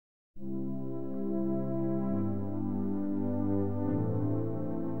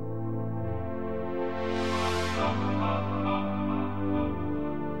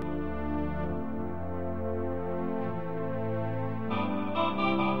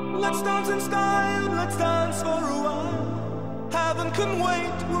let's dance in style, let's dance for a while. Heaven can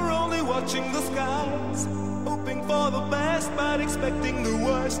wait, we're only watching the skies. Hoping for the best, but expecting the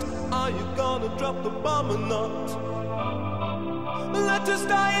worst. Are you gonna drop the bomb or not? Let us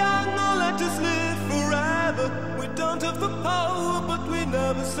die young or let us live forever. We don't have the power, but we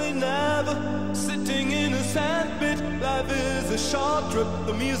never say never. Sitting in a sandpit, life is a short trip.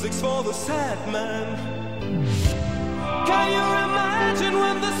 The music's for the sad man. Can you imagine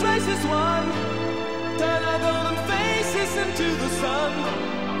when this race is won? Turn our golden faces into the sun.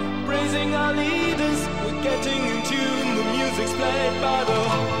 Praising our leaders, we're getting in tune. The music's played by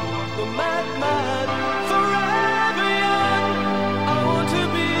the madman forever.